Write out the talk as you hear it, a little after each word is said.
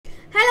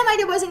my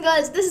dear boys and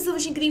girls, this is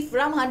Savishingri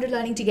from 100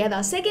 Learning Together.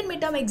 Second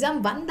midterm exam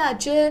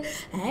vandachu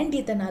and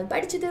ithanal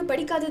padichadu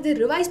padikadadu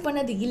revise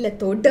pannadhu illa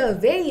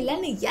todave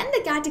illanu endha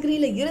category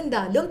la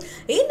irundhalum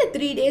in the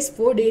 3 days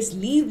 4 days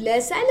leave la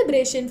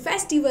celebration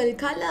festival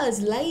colors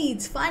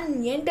lights fun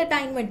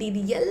entertainment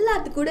idu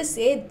ellathu kuda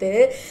sethu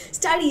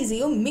studies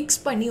ayum mix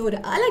panni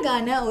oru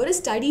alagana oru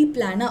study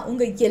plan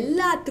unga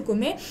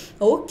ellathukume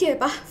okay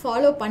pa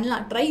follow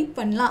pannalam try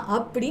pannalam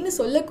appdinu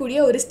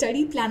sollakuriya oru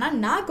study plan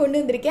na kondu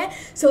vandiruken.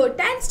 So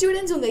 10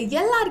 students unga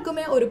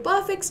ellarkume oru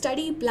perfect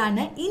study plan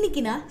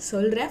இன்னைக்கு நான்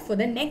சொல்றேன் for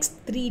the next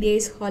 3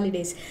 days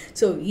holidays.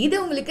 So இது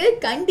உங்களுக்கு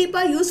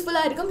கண்டிப்பா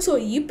யூஸ்ஃபுல்லா இருக்கும். So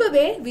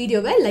இப்பவே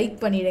வீடியோவை லைக்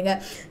பண்ணிடுங்க.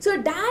 So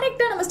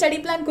டைரக்ட்டா நம்ம ஸ்டடி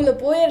பிளான் குள்ள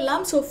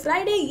போயிரலாம். So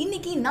Friday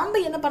இன்னைக்கு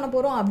நம்ம என்ன பண்ண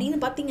போறோம் அப்படினு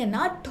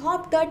பாத்தீங்கன்னா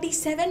top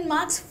 37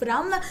 marks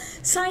from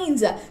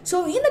science. So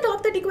இந்த top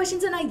 30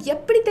 questions நான்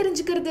எப்படி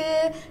தெரிஞ்சுக்கிறது?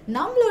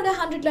 நம்மளோட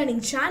 100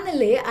 learning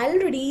channel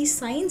already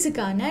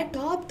science-க்கான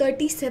top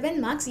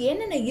 37 marks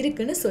என்னென்ன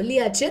இருக்குன்னு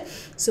சொல்லியாச்சு.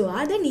 ஸோ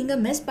அதை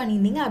நீங்கள் மிஸ்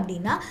பண்ணியிருந்தீங்க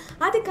அப்படின்னா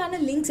அதுக்கான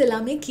லிங்க்ஸ்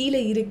எல்லாமே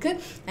கீழே இருக்குது.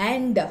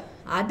 அண்ட்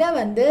அதை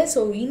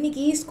ஸோ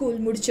இன்றைக்கி ஸ்கூல்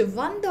முடிச்சு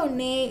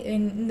வந்தோடனே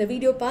இந்த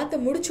வீடியோ பார்த்து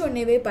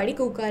முடிச்சோடனேவே படிக்க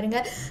உட்காருங்க.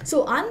 ஸோ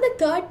அந்த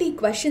 30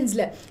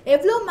 questions-ல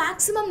எவ்வளோ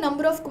மேக்ஸிமம்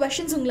நம்பர் ஆஃப்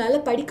questions உங்களால்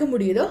படிக்க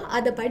முடியுதோ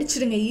அதை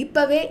படிச்சிருங்க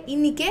இப்போவே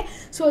இன்றைக்கே.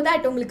 ஸோ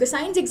தட் உங்களுக்கு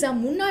சயின்ஸ் எக்ஸாம்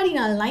முன்னாடி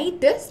நாள்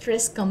நைட்டு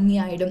ஸ்ட்ரெஸ்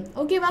கம்மியாயிடும்.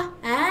 ஓகேவா?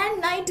 அண்ட்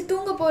நைட்டு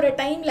தூங்க போகிற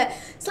டைமில்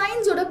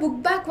சயின்ஸோட புக்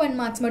பேக் 1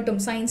 marks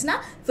மட்டும்.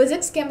 சயின்ஸ்னால்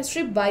ஃபிசிக்ஸ்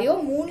கெமிஸ்ட்ரி பயோ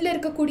 3ல்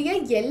இருக்கக்கூடிய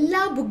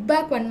எல்லா book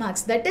back 1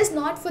 marks. That is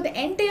not for the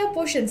entire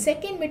portion.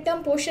 Second mid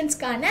term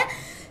போர்ஷன்ஸ்க்கான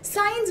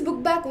science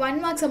book back 1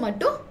 marks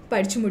மட்டும்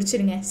படித்து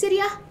முடிச்சிருங்க.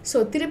 சரியா? ஸோ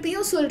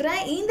திருப்பியும்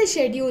சொல்கிறேன், இந்த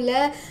ஷெட்யூலை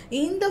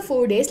இந்த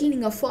 4 days-ல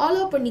நீங்கள்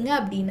ஃபாலோ பண்ணிங்க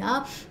அப்படின்னா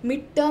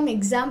மிட் டேர்ம்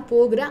எக்ஸாம்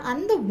போகிற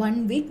அந்த 1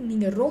 week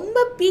நீங்கள்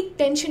ரொம்ப பீக்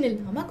டென்ஷன்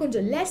இல்லாமல்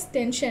கொஞ்சம் லெஸ்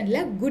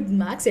டென்ஷனில் குட்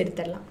மார்க்ஸ்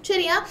எடுத்துடலாம்.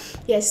 சரியா?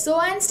 S. So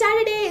and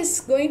Saturday is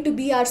going to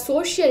be R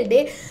social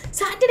day.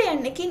 Saturday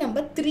அன்னைக்கு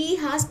நம்ம 3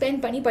 hours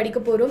ஸ்பெண்ட் பண்ணி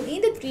படிக்க போகிறோம்.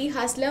 இந்த 3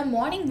 hours-ல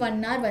மார்னிங் 1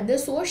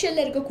 hour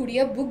சோஷியலில்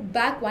இருக்கக்கூடிய புக்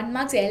பேக் 1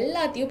 marks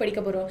எல்லாத்தையும்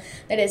படிக்க போகிறோம்.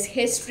 That is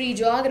history,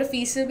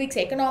 geography,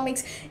 civics,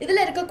 economics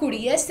இதில் இருக்கக்கூடிய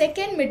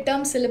second mid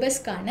term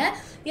சிலபஸ்க்கான.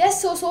 S.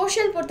 So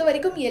social பொறுத்த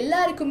வரைக்கும்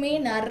எல்லாருக்குமே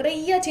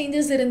நிறைய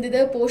சேஞ்சஸ்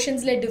இருந்தது.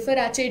 போர்ஷன்ஸில்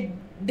டிஃபர் ஆச்சு,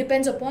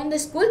 depends upon the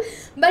school.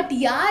 But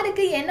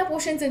யாருக்கு என்ன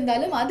போர்ஷன்ஸ்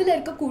இருந்தாலும் அதில்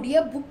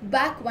இருக்கக்கூடிய புக்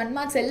பேக் 1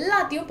 marks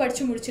எல்லாத்தையும்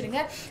படித்து முடிச்சிடுங்க.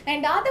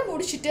 அண்ட் அதை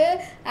முடிச்சுட்டு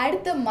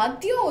அடுத்த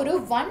மதியம் ஒரு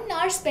 1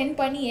 hour ஸ்பெண்ட்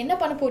பண்ணி என்ன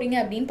பண்ண போகிறீங்க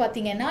அப்படின்னு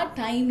பார்த்தீங்கன்னா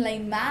time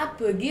line, map,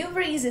 give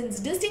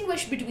reasons,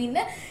 distinguish between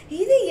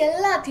இது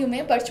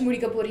எல்லாத்தையுமே படித்து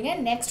முடிக்க போகிறீங்க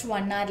next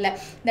 1 hour-ல.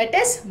 That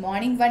is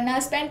morning 1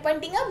 hour spend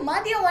பண்ணிட்டீங்க,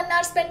 மதியம் 1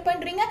 hour ஸ்பெண்ட்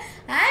பண்ணுறீங்க,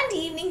 அண்ட்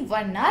ஈவினிங்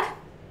 1 hour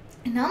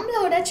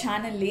நம்மளோட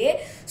சேனல்லையே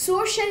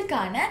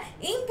சோஷியல்கான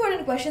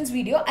important questions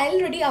video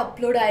already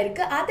upload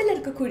ஆகிருக்கு. அதில்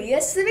இருக்கக்கூடிய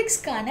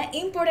சிவிக்ஸ்க்கான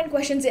இம்பார்ட்டன்ட்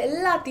கொஷின்ஸ்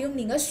எல்லாத்தையும்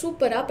நீங்கள்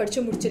சூப்பராக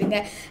படித்து முடிச்சிருங்க.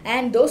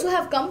 And those who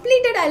have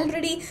completed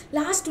already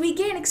last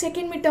வீக்கே எனக்கு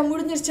செகண்ட் மிட் டர்ம்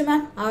முடிஞ்சிருச்சு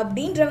மேம்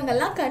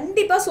அப்படின்றவங்கெல்லாம்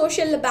கண்டிப்பாக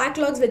சோஷியலில்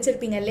பேக்லாக்ஸ்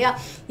வச்சுருப்பீங்க இல்லையா?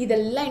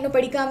 இதெல்லாம் இன்னும்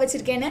படிக்காமல்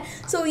வச்சுருக்கேன்னு.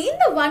 ஸோ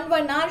இந்த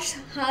 1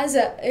 hour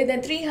இதை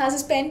 3 hours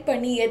ஸ்பெண்ட்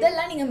பண்ணி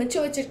எதெல்லாம் நீங்கள்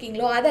மிச்சம்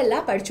வச்சுருக்கீங்களோ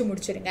அதெல்லாம் படித்து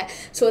முடிச்சிருங்க.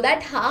 ஸோ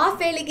தட்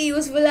ஹாஃப் வேலைக்கு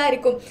யூஸ்ஃபுல்லாக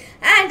இருக்கும்.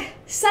 And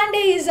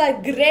Sunday is a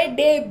great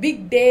day, big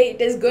day.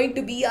 It is going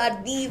to be our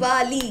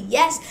Diwali.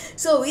 Yes.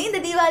 So இந்த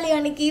தீபாவளி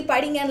அன்னைக்கு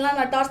படிங்கலாம்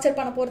நான் டார்ச்சர்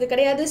பண்ண போகிறது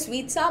கிடையாது.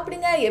 ஸ்வீட்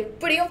சாப்பிடுங்க.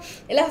 எப்படியும்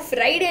எல்லாம்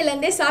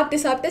ஃப்ரைடேலேருந்தே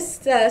சாப்பிட்டு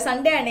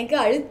சண்டே அன்னைக்கு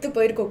அழுத்து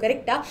போயிருக்கோம்.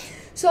 கரெக்டாக?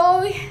 ஸோ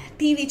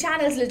டிவி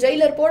சேனல்ஸில்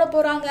ஜெயிலர் போட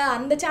போகிறாங்க,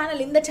 அந்த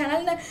சேனல் இந்த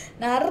சேனல்னு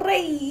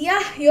நிறையா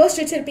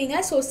யோசிச்சு வச்சுருப்பீங்க.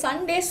 ஸோ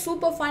சண்டே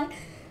சூப்பர் ஃபன்,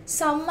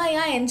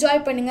 செம்மையாக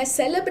என்ஜாய் பண்ணுங்கள்,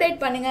 செலிப்ரேட்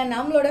பண்ணுங்கள்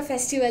நம்மளோட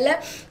ஃபெஸ்டிவலை.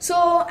 So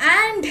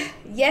and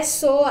S.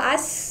 ஸோ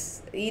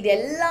இது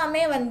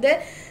எல்லாமே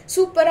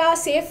சூப்பராக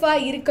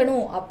சேஃபாக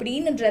இருக்கணும்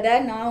அப்படின்றத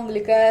நான்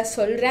உங்களுக்கு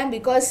சொல்கிறேன்.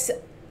 பிகாஸ்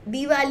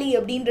தீபாவளி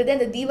அப்படின்றது,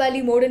 அந்த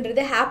தீபாவளி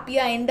மோடுன்றது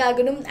ஹாப்பியாக எண்ட்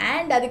ஆகணும்.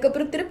 அண்ட்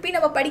அதுக்கப்புறம் திருப்பி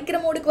நம்ம படிக்கிற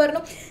மோடுக்கு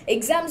வரணும்.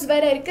 எக்ஸாம்ஸ்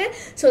வேறு இருக்குது.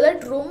 ஸோ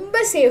தட்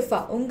ரொம்ப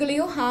சேஃபாக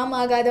உங்களையும் ஹார்ம்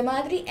ஆகாத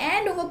மாதிரி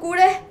அண்ட் உங்கள்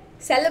கூட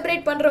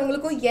செலிப்ரேட்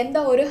பண்ணுறவங்களுக்கும் எந்த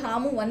ஒரு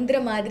ஹார்மும் வந்துடுற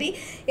மாதிரி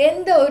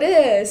எந்த ஒரு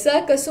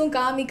சர்க்கஸும்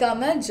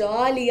காமிக்காமல்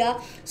ஜாலியாக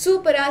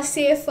சூப்பராக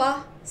சேஃபாக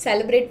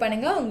செலிப்ரேட்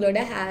பண்ணுங்கள்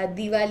உங்களோட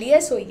தீபாவளியை.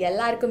 ஸோ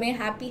எல்லாருக்குமே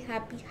happy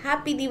happy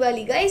happy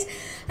Deepavali guys.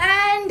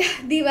 And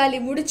Deepavali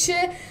முடிச்சு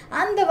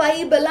அந்த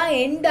வைபெல்லாம்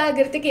எண்ட்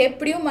ஆகிறதுக்கு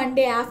எப்படியும்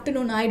மண்டே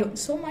ஆஃப்டர்நூன் ஆகிடும்.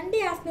 ஸோ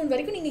மண்டே ஆஃப்டர்நூன்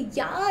வரைக்கும் நீங்கள்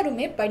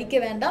யாருமே படிக்க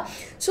வேண்டாம்.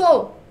 ஸோ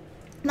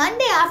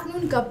மண்டே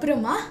ஆஃப்டர்நூனுக்கு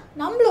அப்புறமா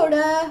நம்மளோட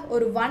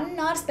ஒரு 1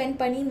 hour ஸ்பெண்ட்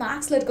பண்ணி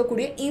மேக்ஸில்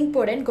இருக்கக்கூடிய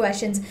இம்பார்ட்டன்ட்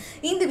கொஷின்ஸ்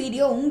இந்த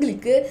வீடியோ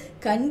உங்களுக்கு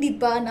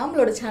கண்டிப்பாக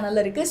நம்மளோட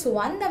சேனலில் இருக்குது. ஸோ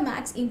அந்த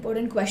மேக்ஸ்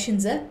இம்பார்ட்டன்ட்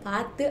கொஷின்ஸை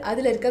பார்த்து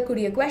அதில்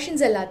இருக்கக்கூடிய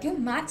கொஷின்ஸ் எல்லாத்தையும்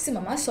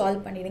மேக்ஸிமமாக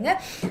சால்வ் பண்ணிடுங்க.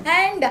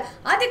 அண்ட்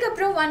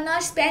அதுக்கப்புறம் 1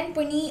 hour ஸ்பெண்ட்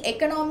பண்ணி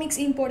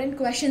எக்கனாமிக்ஸ் இம்பார்ட்டன்ட்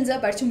கொஷின்ஸை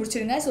படித்து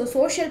முடிச்சிருங்க. ஸோ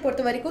சோஷியல்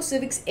பொறுத்த வரைக்கும்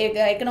civics,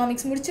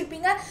 economics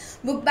முடிச்சிருப்பீங்க,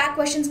 book back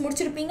questions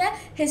முடிச்சிருப்பீங்க,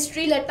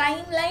 ஹிஸ்ட்ரியில்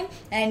time line,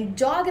 and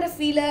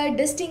ஜியாகிரஃபியில்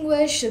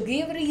distinguish,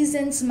 give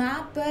reasons, questions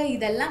map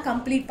இதெல்லாம்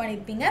கம்ப்ளீட்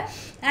பண்ணியிருப்பீங்க.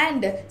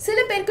 அண்ட் சில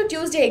பேருக்கு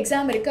டியூஸ்டே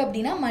எக்ஸாம் இருக்குது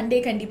அப்படின்னா மண்டே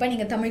கண்டிப்பாக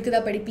நீங்கள் தமிழுக்கு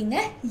தான் படிப்பீங்க.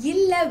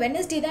 இல்லை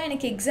வெனஸ்டே தான்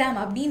எனக்கு எக்ஸாம்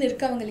அப்படின்னு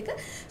இருக்கவங்களுக்கு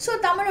ஸோ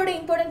தமிழோட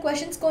இம்பார்ட்டன்ட்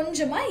கொஷின்ஸ்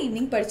கொஞ்சமாக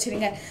evening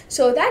படிச்சிருங்க.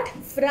 So that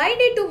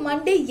Friday to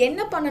Monday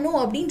என்ன பண்ணணும்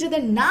அப்படின்றத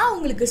நான்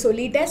உங்களுக்கு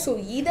சொல்லிட்டேன். ஸோ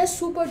இதை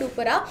சூப்பர்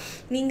டூப்பராக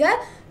நீங்கள்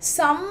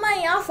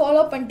செம்மையாக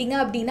ஃபாலோ பண்ணிட்டீங்க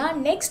அப்படின்னா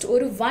நெக்ஸ்ட்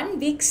ஒரு 1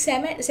 வீக்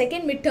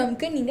செகண்ட் மிட்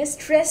டேர்முக்கு நீங்கள்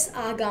ஸ்ட்ரெஸ்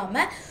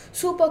ஆகாமல்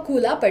சூப்பர்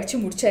கூலாக படித்து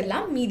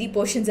முடிச்சிடலாம் மீதி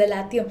போர்ஷன்ஸ்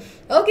எல்லாத்தையும்.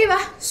 ஓகேவா?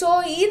 ஸோ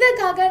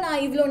இதுக்காக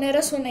நான் இவ்வளோ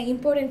நேரம் சொன்னேன்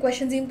இம்பார்ட்டன்ட்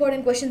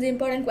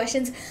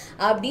கொஷின்ஸ்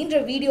அப்படின்ற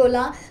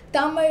வீடியோலாம்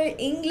Tamil,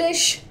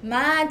 English,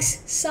 maths,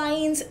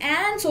 science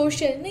and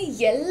சோஷியல்னு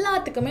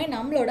எல்லாத்துக்குமே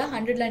நம்மளோட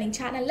 100 லேர்னிங்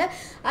சேனலில்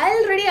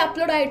ஆல்ரெடி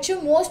அப்லோட் ஆகிடுச்சு.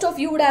 Most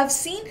of you would have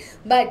seen.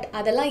 But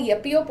அதெல்லாம்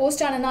எப்பயோ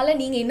போஸ்ட் ஆனனால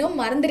நீங்கள் இன்னும்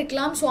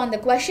மறந்துருக்கலாம். ஸோ அந்த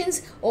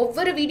கொஷின்ஸ்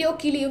ஒவ்வொரு வீடியோ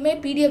கீழேயுமே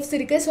பிடிஎஃப்ஸ்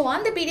இருக்குது. ஸோ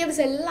அந்த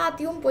பிடிஎஃப்ஸ்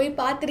எல்லாத்தையும் போய்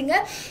பார்த்துருங்க.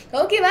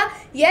 ஓகேவா?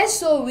 எஸ்.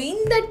 ஸோ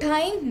இந்த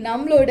டைம்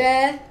நம்மளோட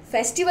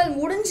ஃபெஸ்டிவல்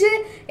முடிஞ்சு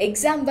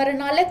எக்ஸாம்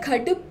வரனால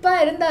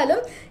கடுப்பாக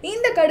இருந்தாலும்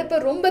இந்த கடுப்பை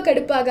ரொம்ப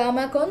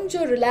கடுப்பாகாமல்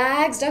கொஞ்சம்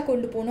ரிலாக்ஸ்டாக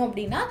கொண்டு போகணும்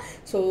அப்படின்னா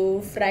ஸோ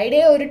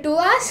ஃப்ரைடே ஒரு 2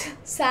 hours,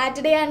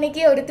 சாட்டர்டே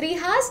அன்னைக்கு ஒரு 3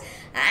 hours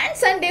and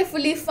Sunday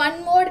fully fun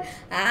mode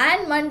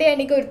and Monday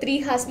அன்னைக்கு ஒரு 3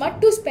 hours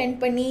மட்டும் ஸ்பெண்ட்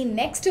பண்ணி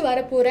நெக்ஸ்ட்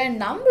வரப்போகிற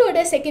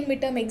நம்மளோட செகண்ட்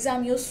மிட் டேர்ம்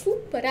எக்ஸாமையும்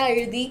சூப்பராக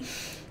எழுதி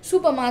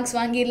சூப்பர் மார்க்ஸ்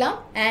வாங்கிடலாம்.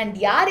 அண்ட்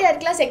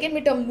யாருக்கெல்லாம் செகண்ட்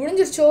மிட் டேர்ம்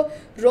முடிஞ்சிருச்சோ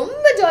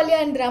ரொம்ப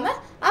ஜாலியாக இருந்துடாமல்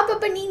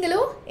அப்பப்போ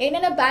நீங்களும்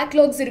என்னென்ன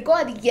பேக்லாக்ஸ் இருக்கோ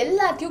அது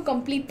எல்லாத்தையும்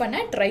கம்ப்ளீட்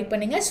பண்ண ட்ரை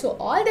பண்ணுங்கள். So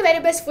all the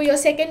very best for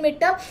your second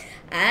mid term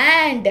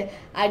and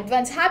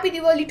advance happy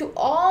Diwali to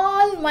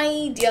all my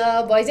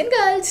dear boys and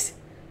girls.